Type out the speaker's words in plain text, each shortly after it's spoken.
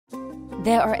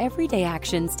There are everyday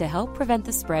actions to help prevent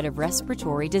the spread of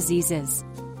respiratory diseases.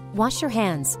 Wash your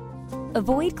hands.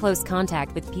 Avoid close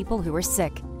contact with people who are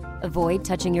sick. Avoid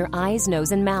touching your eyes,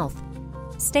 nose, and mouth.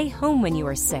 Stay home when you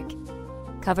are sick.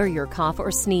 Cover your cough or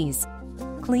sneeze.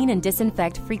 Clean and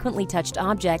disinfect frequently touched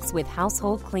objects with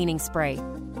household cleaning spray.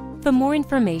 For more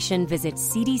information, visit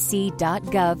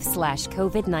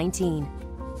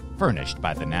cdc.gov/COVID-19. Furnished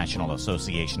by the National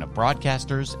Association of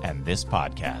Broadcasters and this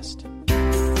podcast.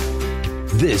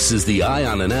 This is the Eye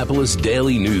on Annapolis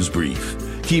Daily News Brief,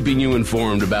 keeping you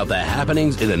informed about the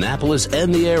happenings in Annapolis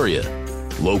and the area.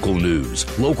 Local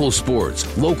news, local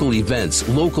sports, local events,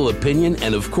 local opinion,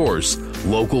 and of course,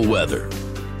 local weather.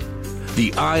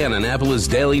 The Eye on Annapolis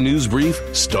Daily News Brief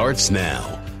starts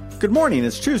now. Good morning.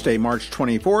 It's Tuesday, March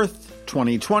 24th,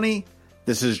 2020.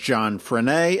 This is John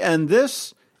Frenaye, and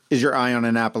this is your Eye on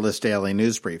Annapolis Daily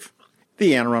News Brief.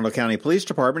 The Anne Arundel County Police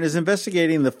Department is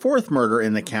investigating the fourth murder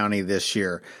in the county this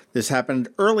year. This happened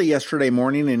early yesterday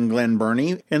morning in GLEN,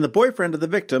 BURNIE, and the boyfriend of the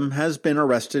victim has been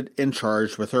arrested and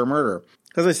charged with her murder.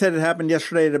 As I said, it happened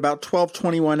yesterday at about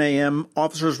 12:21 a.m.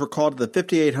 Officers were called to the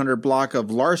 5800 block of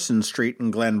Larson Street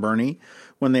in GLEN, BURNIE.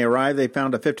 When they arrived, they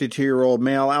found a 52-year-old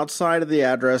male outside of the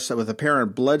address with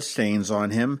apparent blood stains on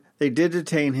him. They did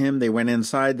detain him. They went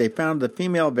inside. They found the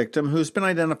female victim, who's been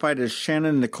identified as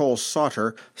Shannon Nicole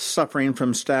Sauter, suffering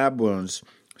from stab wounds.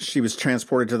 She was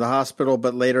transported to the hospital,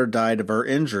 but later died of her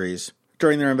injuries.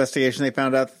 During their investigation, they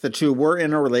found out that the two were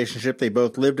in a relationship. They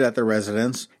both lived at their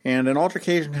residence, and an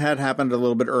altercation had happened a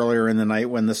little bit earlier in the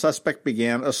night when the suspect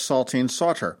began assaulting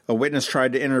Sauter. A witness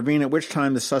tried to intervene, at which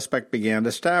time the suspect began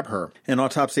to stab her. An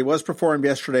autopsy was performed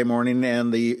yesterday morning,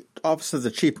 and the Office of the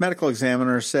Chief Medical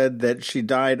Examiner said that she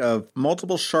died of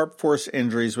multiple sharp force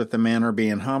injuries, with the manner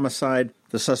being homicide.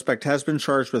 The suspect has been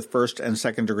charged with first and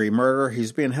second degree murder.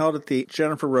 He's being held at the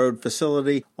Jennifer Road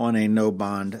facility on a no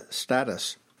bond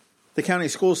status. The county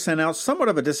schools sent out somewhat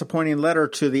of a disappointing letter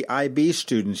to the IB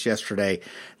students yesterday.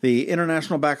 The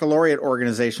International Baccalaureate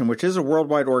Organization, which is a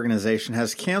worldwide organization,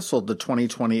 has canceled the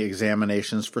 2020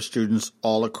 examinations for students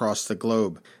all across the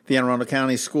globe. The Anne Arundel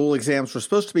County school exams were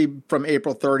supposed to be from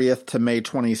April 30th to May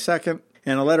 22nd.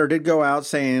 And a letter did go out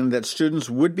saying that students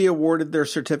would be awarded their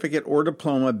certificate or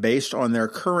diploma based on their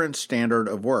current standard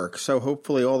of work. So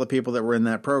hopefully all the people that were in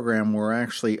that program were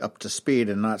actually up to speed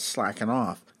and not slacking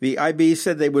off. The IB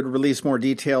said they would release more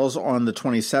details on the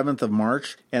 27th of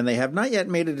March, and they have not yet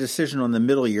made a decision on the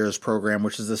middle years program,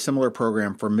 which is a similar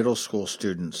program for middle school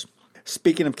students.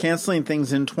 Speaking of canceling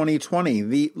things in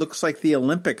 2020, looks like the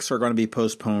Olympics are going to be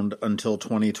postponed until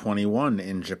 2021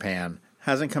 in Japan.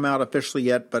 Hasn't come out officially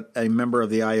yet, but a member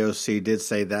of the IOC did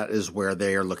say that is where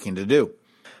they are looking to do.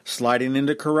 Sliding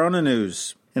into corona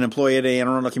news. An employee at Anne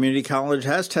Arundel Community College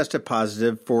has tested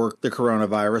positive for the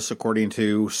coronavirus, according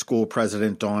to school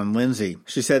president Dawn Lindsay.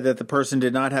 She said that the person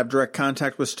did not have direct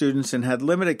contact with students and had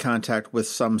limited contact with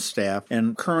some staff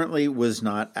and currently was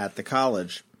not at the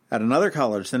college. At another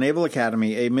college, the Naval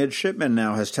Academy, a midshipman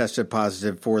now has tested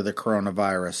positive for the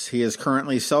coronavirus. He is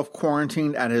currently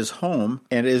self-quarantined at his home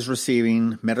and is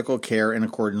receiving medical care in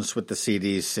accordance with the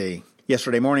CDC.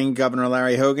 Yesterday morning, Governor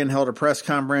Larry Hogan held a press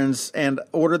conference and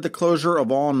ordered the closure of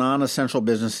all non-essential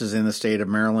businesses in the state of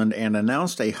Maryland and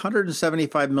announced a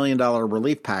 $175 million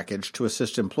relief package to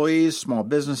assist employees, small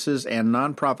businesses, and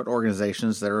nonprofit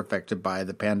organizations that are affected by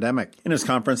the pandemic. In his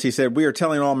conference, he said, "We are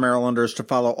telling all Marylanders to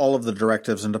follow all of the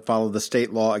directives and to follow the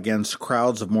state law against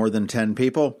crowds of more than 10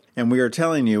 people. And we are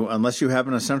telling you, unless you have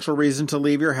an essential reason to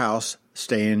leave your house,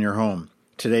 stay in your home.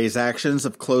 Today's actions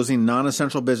of closing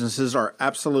non-essential businesses are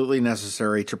absolutely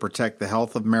necessary to protect the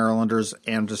health of Marylanders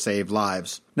and to save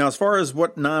lives." Now, as far as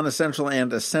what non-essential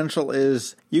and essential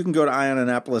is, you can go to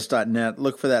eyeonannapolis.net,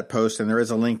 look for that post, and there is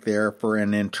a link there for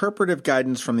an interpretive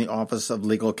guidance from the Office of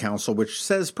Legal Counsel, which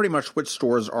says pretty much which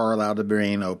stores are allowed to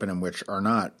remain open and which are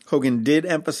not. Hogan did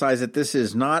emphasize that this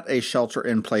is not a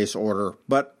shelter-in-place order,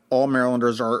 but all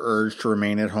Marylanders are urged to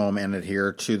remain at home and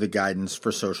adhere to the guidance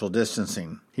for social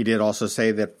distancing. He did also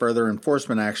say that further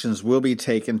enforcement actions will be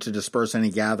taken to disperse any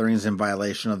gatherings in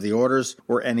violation of the orders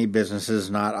or any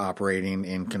businesses not operating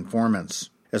in conformance.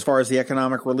 As far as the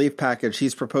economic relief package,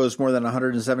 he's proposed more than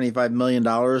 $175 million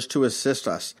to assist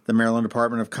us. The Maryland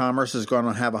Department of Commerce is going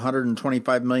to have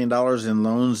 $125 million in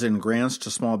loans and grants to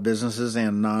small businesses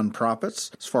and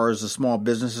nonprofits. As far as the small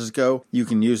businesses go, you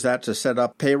can use that to set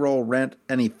up payroll, rent,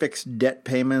 any fixed debt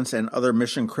payments, and other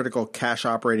mission-critical cash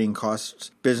operating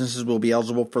costs. Businesses will be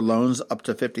eligible for loans up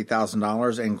to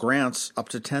 $50,000 and grants up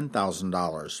to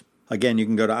 $10,000. Again, you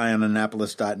can go to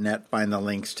eyeonannapolis.net, find the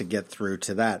links to get through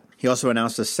to that. He also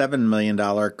announced a $7 million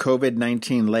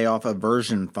COVID-19 layoff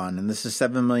aversion fund, and this is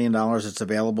 $7 million that's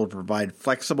available to provide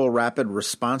flexible, rapid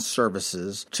response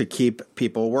services to keep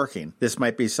people working. This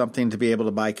might be something to be able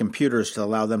to buy computers to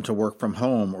allow them to work from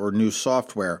home or new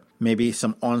software. Maybe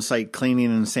some on-site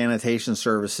cleaning and sanitation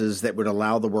services that would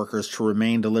allow the workers to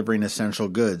remain delivering essential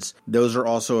goods. Those are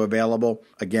also available.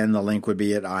 Again, the link would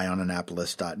be at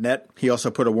eyeonannapolis.net. He also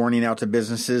put a warning out to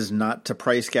businesses not to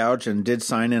price gouge and did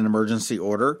sign an emergency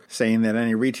order saying that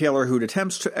any retailer who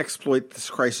attempts to exploit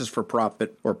this crisis for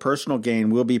profit or personal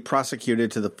gain will be prosecuted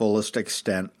to the fullest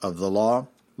extent of the law.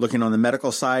 Looking on the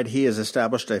medical side, he has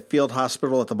established a field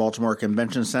hospital at the Baltimore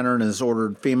Convention Center and has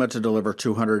ordered FEMA to deliver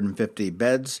 250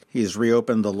 beds. He has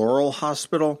reopened the Laurel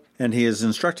Hospital, and he is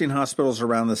instructing hospitals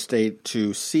around the state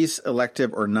to cease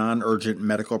elective or non-urgent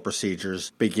medical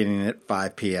procedures beginning at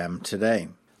 5 p.m. today.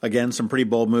 Again, some pretty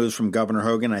bold moves from Governor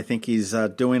Hogan. I think he's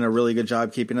doing a really good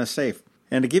job keeping us safe.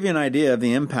 And to give you an idea of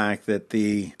the impact that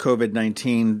the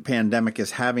COVID-19 pandemic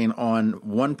is having on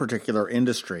one particular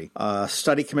industry, a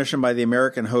study commissioned by the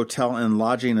American Hotel and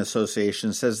Lodging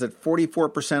Association says that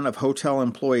 44% of hotel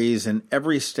employees in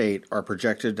every state are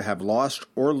projected to have lost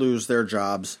or lose their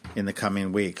jobs in the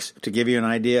coming weeks. To give you an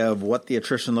idea of what the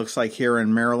attrition looks like here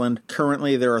in Maryland,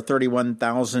 currently there are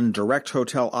 31,000 direct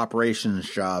hotel operations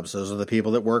jobs. Those are the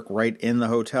people that work right in the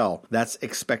hotel. That's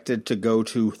expected to go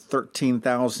to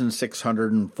 13,640.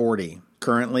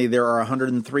 Currently, there are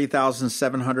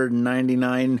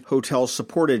 103,799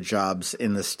 hotel-supported jobs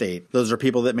in the state. Those are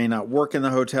people that may not work in the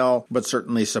hotel, but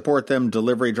certainly support them,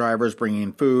 delivery drivers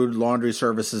bringing food, laundry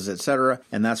services, etc.,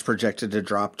 and that's projected to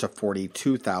drop to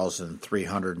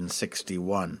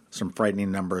 42,361. Some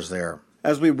frightening numbers there.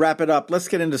 As we wrap it up, let's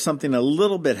get into something a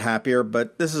little bit happier,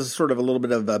 but this is sort of a little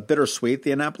bit of a bittersweet.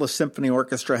 The Annapolis Symphony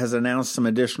Orchestra has announced some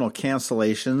additional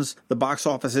cancellations. The box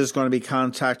office is going to be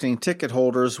contacting ticket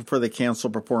holders for the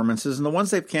canceled performances, and the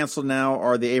ones they've canceled now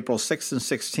are the April 6th and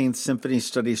 16th Symphony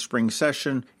Study Spring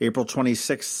Session, April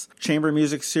 26th Chamber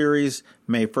Music Series,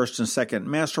 May 1st and 2nd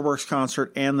Masterworks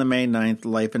Concert, and the May 9th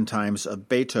Life and Times of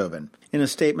Beethoven. In a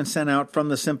statement sent out from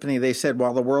the symphony, they said,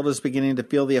 while the world is beginning to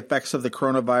feel the effects of the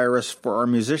coronavirus, for our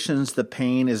musicians, the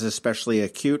pain is especially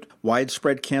acute.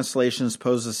 Widespread cancellations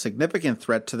pose a significant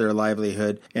threat to their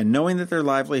livelihood, and knowing that their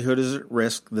livelihood is at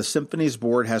risk, the Symphony's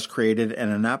board has created an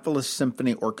Annapolis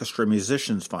Symphony Orchestra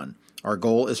Musicians Fund. Our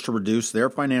goal is to reduce their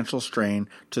financial strain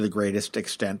to the greatest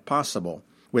extent possible.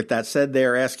 With that said, they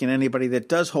are asking anybody that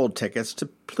does hold tickets to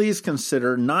please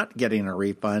consider not getting a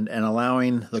refund and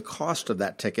allowing the cost of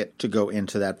that ticket to go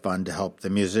into that fund to help the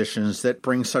musicians that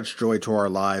bring such joy to our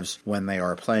lives when they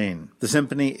are playing. The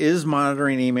symphony is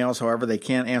monitoring emails, however, they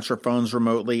can't answer phones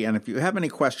remotely, and if you have any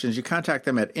questions, you contact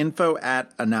them at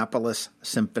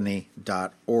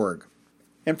info@annapolissymphony.org.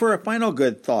 And for a final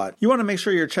good thought, you want to make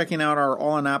sure you're checking out our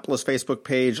All Annapolis Facebook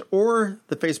page or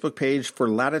the Facebook page for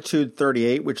Latitude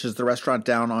 38, which is the restaurant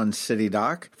down on City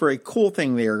Dock, for a cool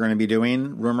thing they are going to be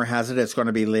doing. Rumor has it it's going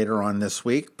to be later on this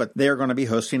week, but they are going to be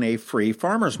hosting a free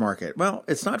farmers market. Well,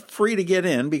 it's not free to get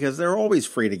in because they're always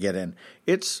free to get in.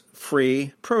 It's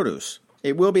free produce.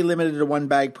 It will be limited to 1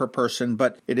 bag per person,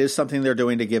 but it is something they're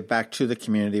doing to give back to the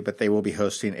community, but they will be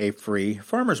hosting a free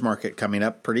farmers market coming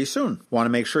up pretty soon. Want to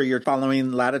make sure you're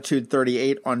following Latitude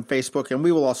 38 on Facebook, and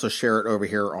we will also share it over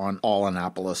here on All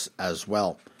Annapolis as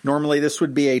well. Normally, this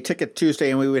would be a Ticket Tuesday,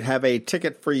 and we would have a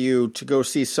ticket for you to go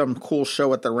see some cool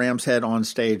show at the Ram's Head on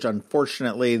stage.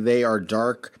 Unfortunately, they are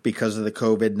dark because of the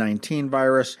COVID-19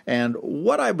 virus. And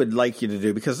what I would like you to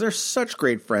do, because they're such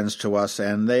great friends to us,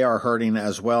 and they are hurting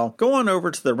as well, go on over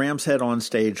to the Ram's Head on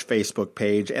Stage Facebook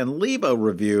page and leave a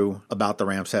review about the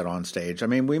Ram's Head on Stage. I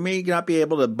mean, we may not be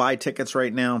able to buy tickets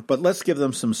right now, but let's give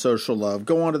them some social love.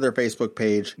 Go onto their Facebook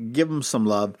page, give them some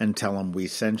love, and tell them we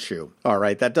sent you. All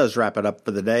right, that does wrap it up for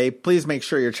the day. Please make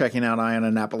sure you're checking out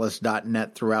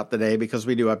eyeonannapolis.net throughout the day because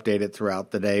we do update it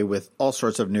throughout the day with all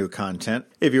sorts of new content.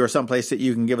 If you are someplace that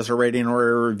you can give us a rating or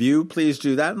a review, please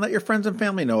do that and let your friends and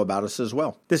family know about us as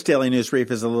well. This daily news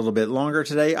brief is a little bit longer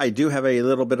today. I do have a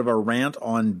little bit of a rant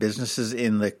on businesses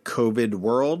in the COVID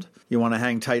world. You want to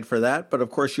hang tight for that, but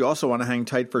of course you also want to hang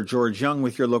tight for George Young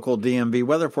with your local DMV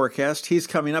weather forecast. He's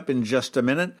coming up in just a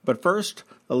minute, but first,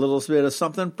 a little bit of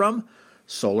something from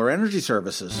Solar Energy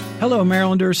Services. Hello,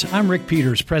 Marylanders. I'm Rick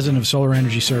Peters, president of Solar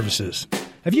Energy Services.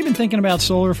 Have you been thinking about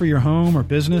solar for your home or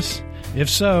business? If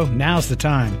so, now's the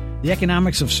time. The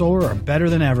economics of solar are better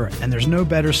than ever, and there's no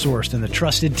better source than the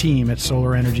trusted team at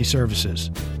Solar Energy Services.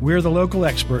 We're the local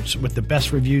experts with the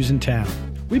best reviews in town.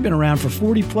 We've been around for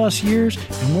 40 plus years,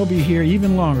 and we'll be here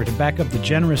even longer to back up the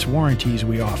generous warranties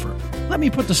we offer. Let me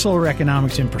put the solar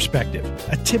economics in perspective.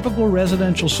 A typical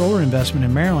residential solar investment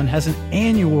in Maryland has an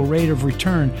annual rate of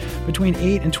return between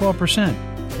 8 and 12%.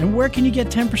 And where can you get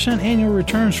 10% annual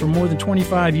returns for more than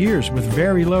 25 years with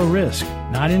very low risk?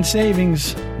 Not in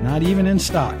savings, not even in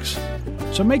stocks.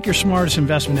 So make your smartest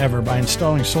investment ever by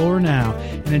installing solar now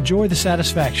and enjoy the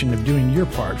satisfaction of doing your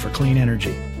part for clean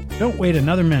energy. Don't wait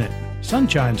another minute.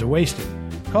 Sunshine's a wasted.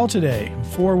 Call today,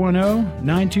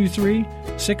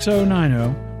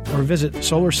 410-923-6090, or visit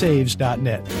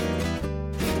solarsaves.net.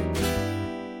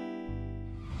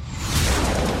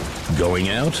 Going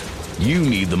out? You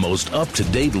need the most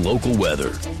up-to-date local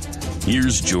weather.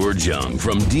 Here's George Young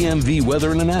from DMV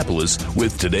Weather in Annapolis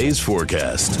with today's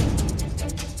forecast.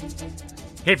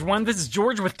 Hey everyone, this is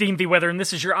George with DMV Weather, and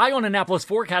this is your Eye on Annapolis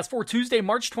forecast for Tuesday,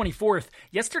 March 24th.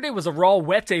 Yesterday was a raw,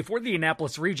 wet day for the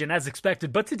Annapolis region as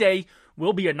expected, but today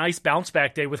will be a nice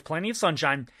bounce-back day with plenty of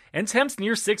sunshine and temps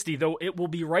near 60, though it will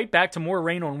be right back to more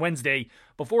rain on Wednesday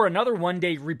before another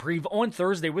one-day reprieve on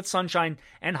Thursday with sunshine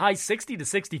and highs 60 to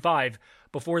 65.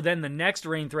 Before then, the next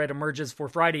rain threat emerges for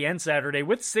Friday and Saturday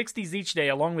with 60s each day,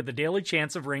 along with a daily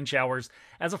chance of rain showers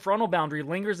as a frontal boundary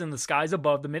lingers in the skies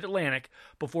above the mid-Atlantic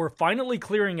before finally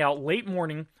clearing out late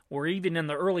morning or even in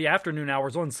the early afternoon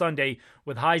hours on Sunday,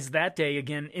 with highs that day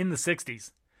again in the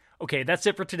 60s. Okay, that's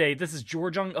it for today. This is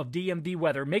George Young of DMV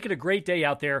Weather. Make it a great day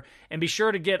out there, and be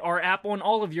sure to get our app on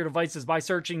all of your devices by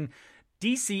searching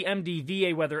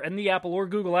DCMDVA Weather in the Apple or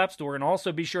Google App Store, and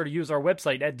also be sure to use our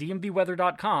website at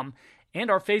dmvweather.com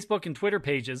and our Facebook and Twitter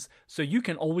pages so you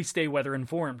can always stay weather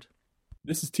informed.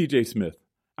 This is TJ Smith.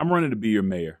 I'm running to be your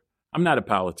mayor. I'm not a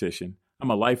politician.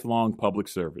 I'm a lifelong public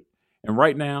servant. And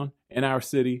right now, in our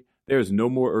city, there is no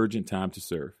more urgent time to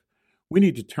serve. We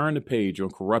need to turn the page on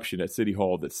corruption at City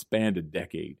Hall that spanned a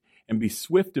decade and be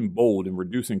swift and bold in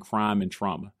reducing crime and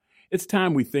trauma. It's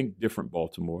time we think different,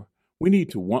 Baltimore. We need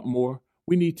to want more.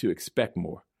 We need to expect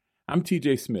more. I'm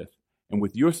TJ Smith, and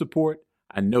with your support,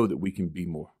 I know that we can be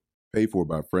more. Paid for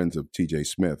by friends of TJ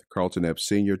Smith, Carlton F.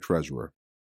 Senior Treasurer.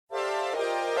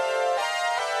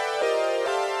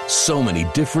 So many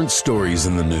different stories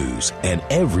in the news, and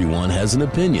everyone has an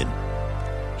opinion.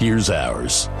 Here's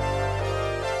ours.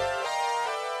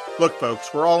 Look,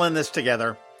 folks, we're all in this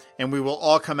together, and we will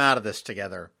all come out of this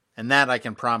together, and that I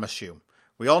can promise you.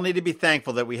 We all need to be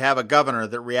thankful that we have a governor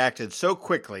that reacted so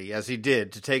quickly as he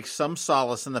did to take some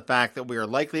solace in the fact that we are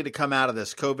likely to come out of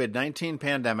this COVID-19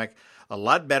 pandemic a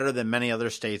lot better than many other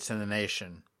states in the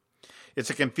nation. It's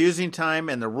a confusing time,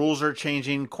 and the rules are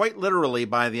changing quite literally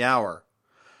by the hour.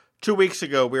 2 weeks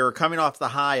ago, we were coming off the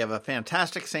high of a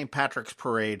fantastic St. Patrick's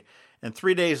parade, and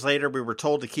 3 days later, we were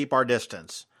told to keep our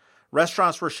distance.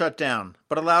 Restaurants were shut down,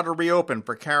 but allowed to reopen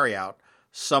for carryout.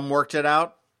 Some worked it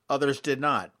out, others did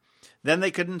not. Then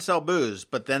they couldn't sell booze,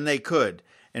 but then they could.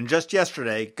 And just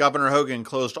yesterday, Governor Hogan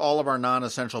closed all of our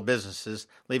non-essential businesses,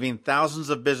 leaving thousands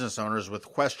of business owners with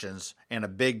questions and a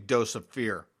big dose of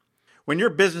fear. When your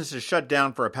business is shut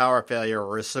down for a power failure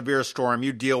or a severe storm,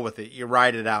 you deal with it, you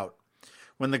ride it out.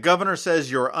 When the governor says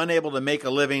you're unable to make a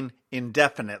living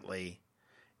indefinitely,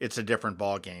 it's a different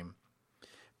ballgame.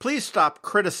 Please stop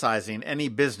criticizing any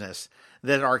business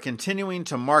that are continuing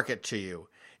to market to you.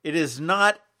 It is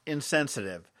not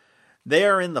insensitive. They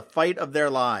are in the fight of their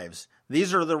lives.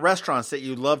 These are the restaurants that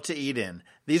you love to eat in.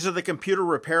 These are the computer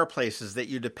repair places that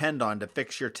you depend on to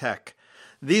fix your tech.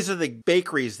 These are the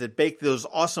bakeries that bake those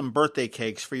awesome birthday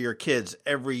cakes for your kids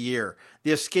every year.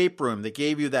 The escape room that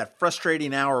gave you that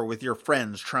frustrating hour with your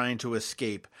friends trying to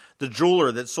escape. The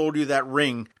jeweler that sold you that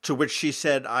ring to which she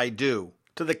said, "I do."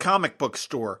 To the comic book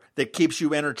store that keeps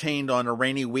you entertained on a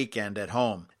rainy weekend at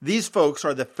home. These folks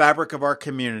are the fabric of our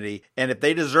community, and if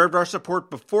they deserved our support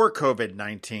before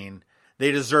COVID-19,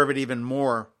 they deserve it even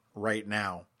more right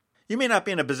now. You may not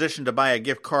be in a position to buy a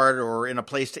gift card or in a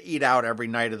place to eat out every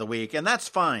night of the week, and that's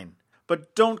fine.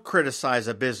 But don't criticize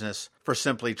a business for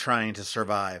simply trying to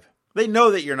survive. They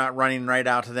know that you're not running right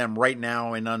out to them right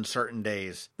now in uncertain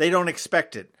days. They don't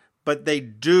expect it, but they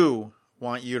do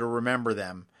want you to remember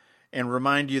them and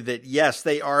remind you that, yes,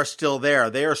 they are still there.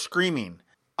 They are screaming,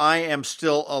 "I am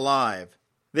still alive."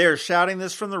 They are shouting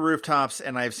this from the rooftops,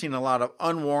 and I've seen a lot of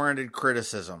unwarranted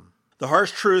criticism. The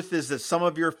harsh truth is that some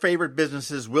of your favorite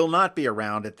businesses will not be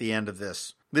around at the end of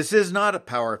this. This is not a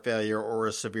power failure or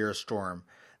a severe storm.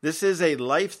 This is a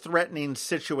life-threatening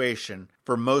situation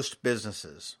for most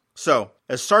businesses. So,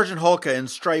 as Sergeant Holka in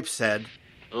Stripes said,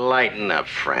 Lighten up,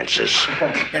 Francis.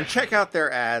 And check out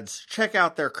their ads, check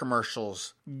out their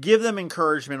commercials. Give them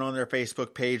encouragement on their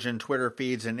Facebook page and Twitter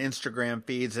feeds and Instagram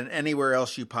feeds and anywhere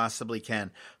else you possibly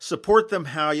can. Support them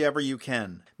however you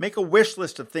can. Make a wish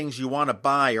list of things you want to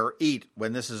buy or eat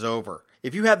when this is over.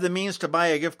 If you have the means to buy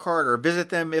a gift card or visit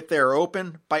them if they are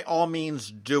open, by all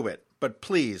means do it. But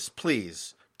please,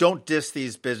 please, don't diss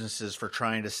these businesses for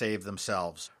trying to save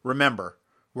themselves. Remember,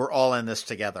 we're all in this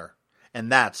together.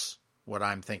 And that's what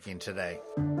I'm thinking today.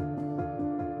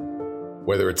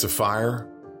 Whether it's a fire,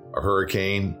 a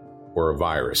hurricane, or a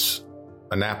virus,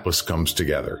 Annapolis comes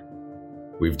together.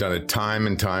 We've done it time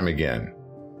and time again.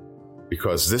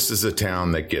 Because this is a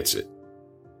town that gets it.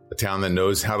 A town that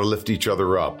knows how to lift each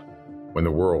other up when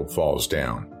the world falls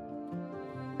down.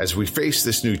 As we face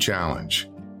this new challenge,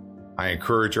 I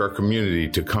encourage our community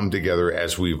to come together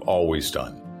as we've always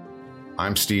done.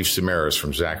 I'm Steve Samaras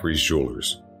from Zachary's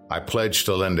Jewelers. I pledge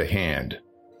to lend a hand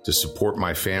to support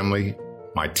my family,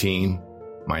 my team,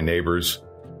 my neighbors,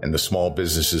 and the small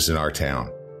businesses in our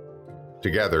town.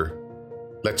 Together,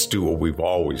 let's do what we've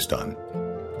always done.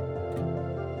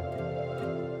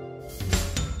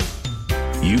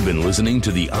 You've been listening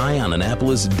to the Eye on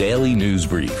Annapolis Daily News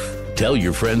Brief. Tell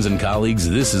your friends and colleagues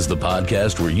this is the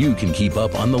podcast where you can keep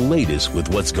up on the latest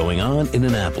with what's going on in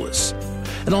Annapolis.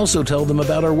 And also tell them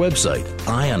about our website,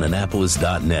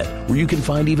 eyeonannapolis.net, where you can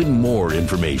find even more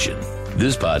information.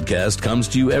 This podcast comes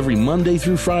to you every Monday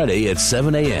through Friday at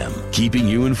 7 a.m., keeping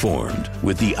you informed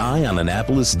with the Eye on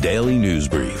Annapolis Daily News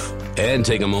Brief. And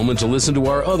take a moment to listen to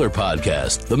our other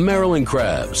podcast, The Maryland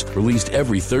Crabs, released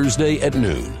every Thursday at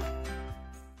noon.